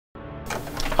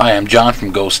Hi, I'm John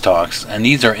from Ghost Talks, and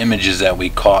these are images that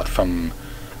we caught from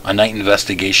a night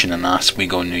investigation in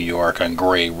Oswego, New York on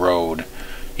Grey Road.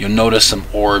 You'll notice some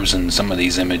orbs in some of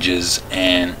these images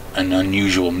and an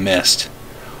unusual mist.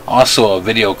 Also a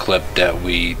video clip that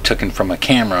we took from a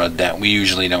camera that we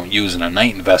usually don't use in a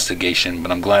night investigation,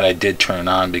 but I'm glad I did turn it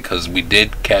on because we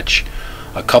did catch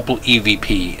a couple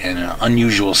EVP and an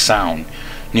unusual sound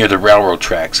near the railroad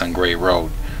tracks on Grey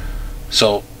Road.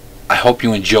 So I hope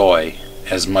you enjoy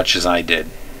as much as I did.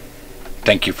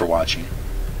 Thank you for watching.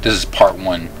 This is part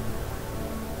 1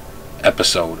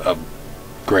 episode of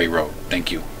Grey Road.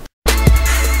 Thank you.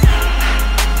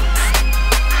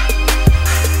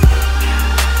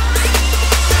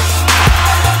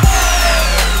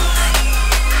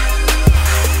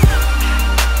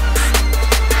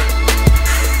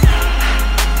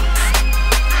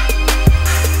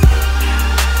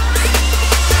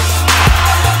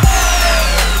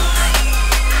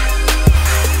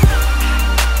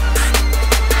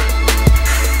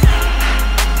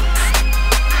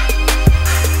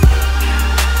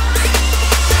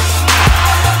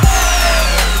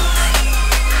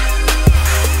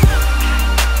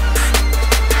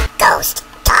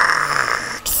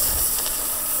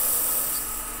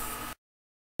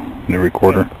 The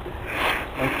recorder.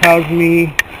 It tells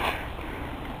me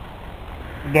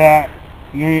that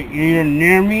you're either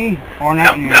near me or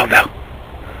not near me. No.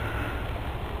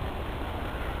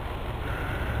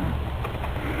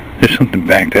 There's something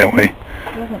back that way.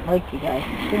 It doesn't like you guys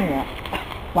doing that.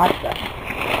 Watch this.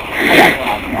 I gotta go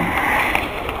out there.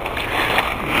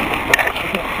 I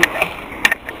can't see this.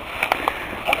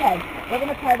 Okay, we're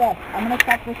gonna try this. I'm gonna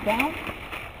set this down.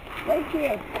 Right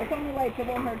here. It's only light, so it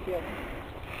won't hurt you.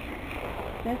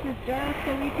 This is just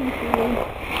so we can see.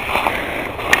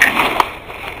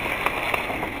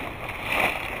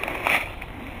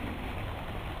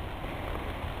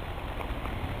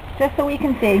 Just so we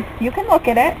can see. You can look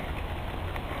at it.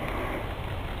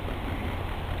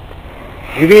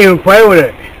 You can even play with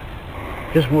it.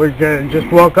 Just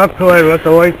walk up to it, let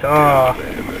the lights,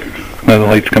 Let the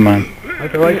lights come on.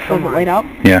 let the lights come on. Light up?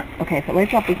 Yeah. Okay, if it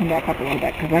lights up, we can back up a little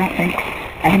bit, because I think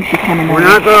she's coming We're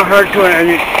not going to hurt to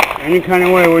it any kind of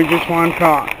way, we just want to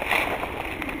talk.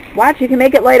 Watch, you can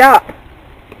make it light up.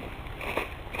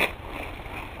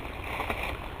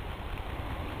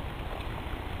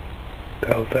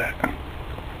 How's that?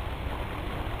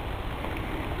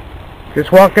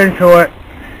 Just walk into it.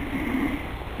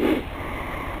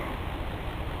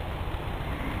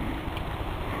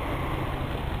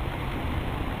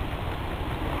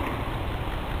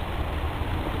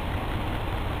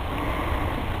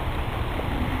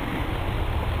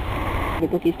 The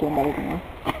bookie's doing better than us.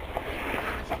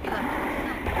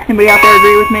 Anybody out there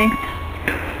agree with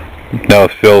me? That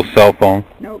was Phil's cell phone.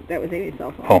 Nope, that was Amy's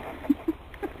cell phone. Oh.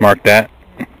 Mark that.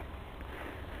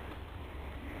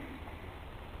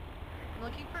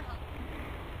 Looking for help.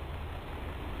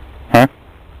 Huh?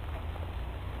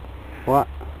 What?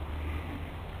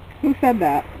 Who said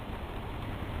that?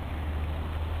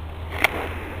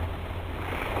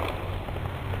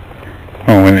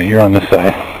 Oh, wait a minute, you're on this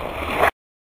side.